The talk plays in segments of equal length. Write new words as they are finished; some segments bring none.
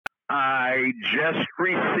I just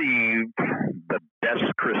received the best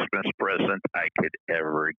Christmas present I could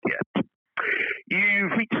ever get.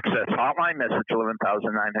 You've reached Success Hotline, message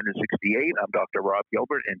 11,968. I'm Dr. Rob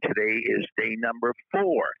Gilbert, and today is day number 4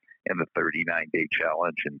 in the 39-day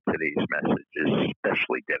challenge, and today's message is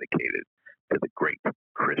specially dedicated to the great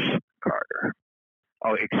Chris Carter.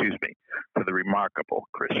 Oh, excuse me, to the remarkable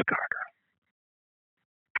Chris Carter.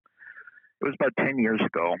 It was about 10 years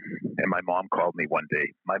ago, and my mom called me one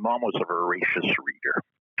day. My mom was a voracious reader.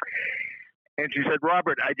 And she said,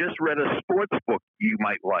 Robert, I just read a sports book you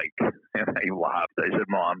might like. And I laughed. I said,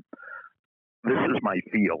 Mom, this is my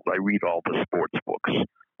field. I read all the sports books.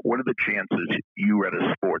 What are the chances you read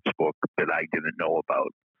a sports book that I didn't know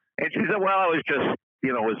about? And she said, well, it was just,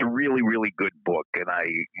 it was a really, really good book, and I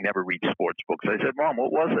never read sports books. I said, Mom,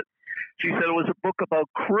 what was it? She said it was a book about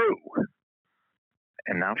crew.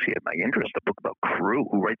 And now she had my interest, a book about crew.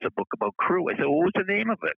 Who writes a book about crew? I said, well, what was the name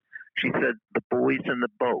of it? She said, The Boys in the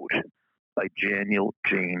Boat by Daniel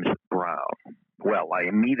James Brown. Well, I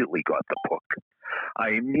immediately got the book.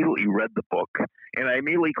 I immediately read the book, and I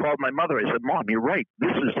immediately called my mother. I said, Mom, you're right.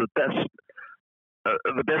 This is the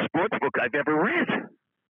best sports book I've ever read.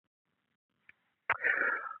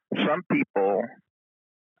 Some people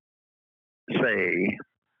say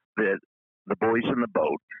that The Boys in the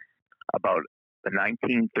Boat, about the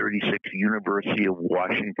 1936 University of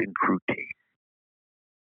Washington crew team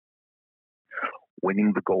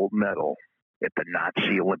winning the gold medal at the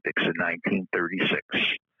Nazi Olympics in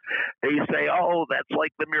 1936. They say, oh, that's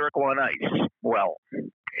like the Miracle on Ice. Well,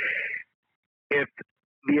 if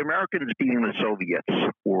the Americans beating the Soviets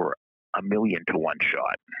were 1,000,000 to 1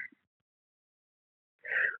 shot,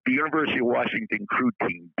 the University of Washington crew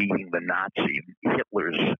team beating the Nazi,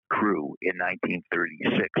 Hitler's crew in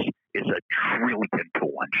 1936 is 1,000,000,000,000 to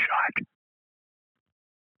 1 shot.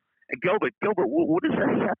 And Gilbert, what does that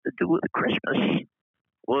have to do with Christmas?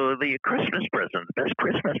 Well, the Christmas present, the best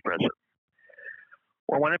Christmas present.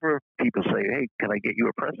 Well, whenever people say, hey, can I get you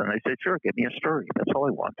a present? I say, sure, give me a story. That's all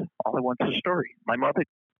I want. All I want is a story. My mother,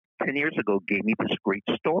 10 years ago, gave me this great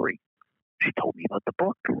story. She told me about the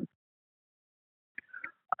book.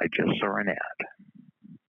 I just saw an ad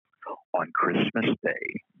on Christmas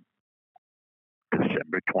Day,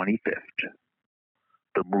 December 25th,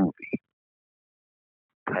 the movie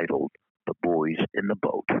titled The Boys in the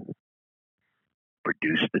Boat,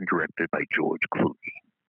 produced and directed by George Clooney,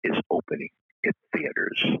 is opening at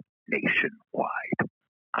theaters nationwide.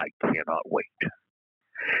 I cannot wait.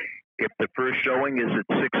 If the first showing is at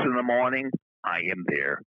 6 in the morning, I am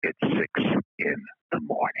there at 6 in the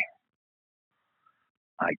morning.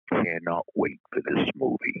 I cannot wait for this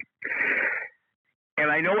movie.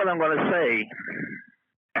 And I know what I'm going to say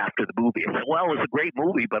after the movie. I said, well, it was a great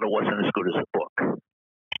movie, but it wasn't as good as the book.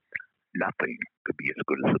 Nothing could be as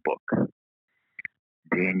good as the book.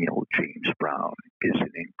 Daniel James Brown is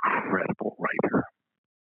an incredible writer.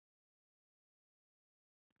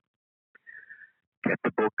 Get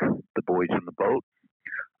the book, The Boys in the Boat.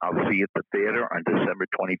 I'll see you at the theater on December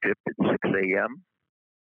 25th at 6 a.m.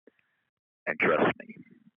 And trust me,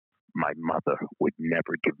 my mother would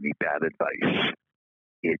never give me bad advice.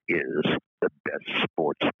 It is the best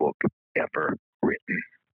sports book ever written.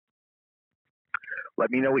 Let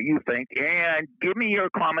me know what you think, and give me your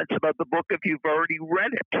comments about the book if you've already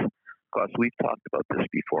read it, because we've talked about this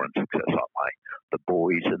before in Success Hotline. The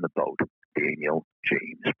Boys in the Boat, Daniel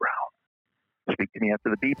James Brown. Speak to me after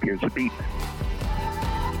the beep. Here's the beep.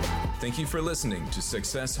 Thank you for listening to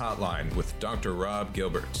Success Hotline with Dr. Rob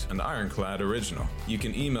Gilbert, an Ironclad original. You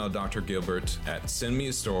can email Dr. Gilbert at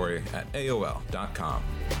sendmeastory@aol.com.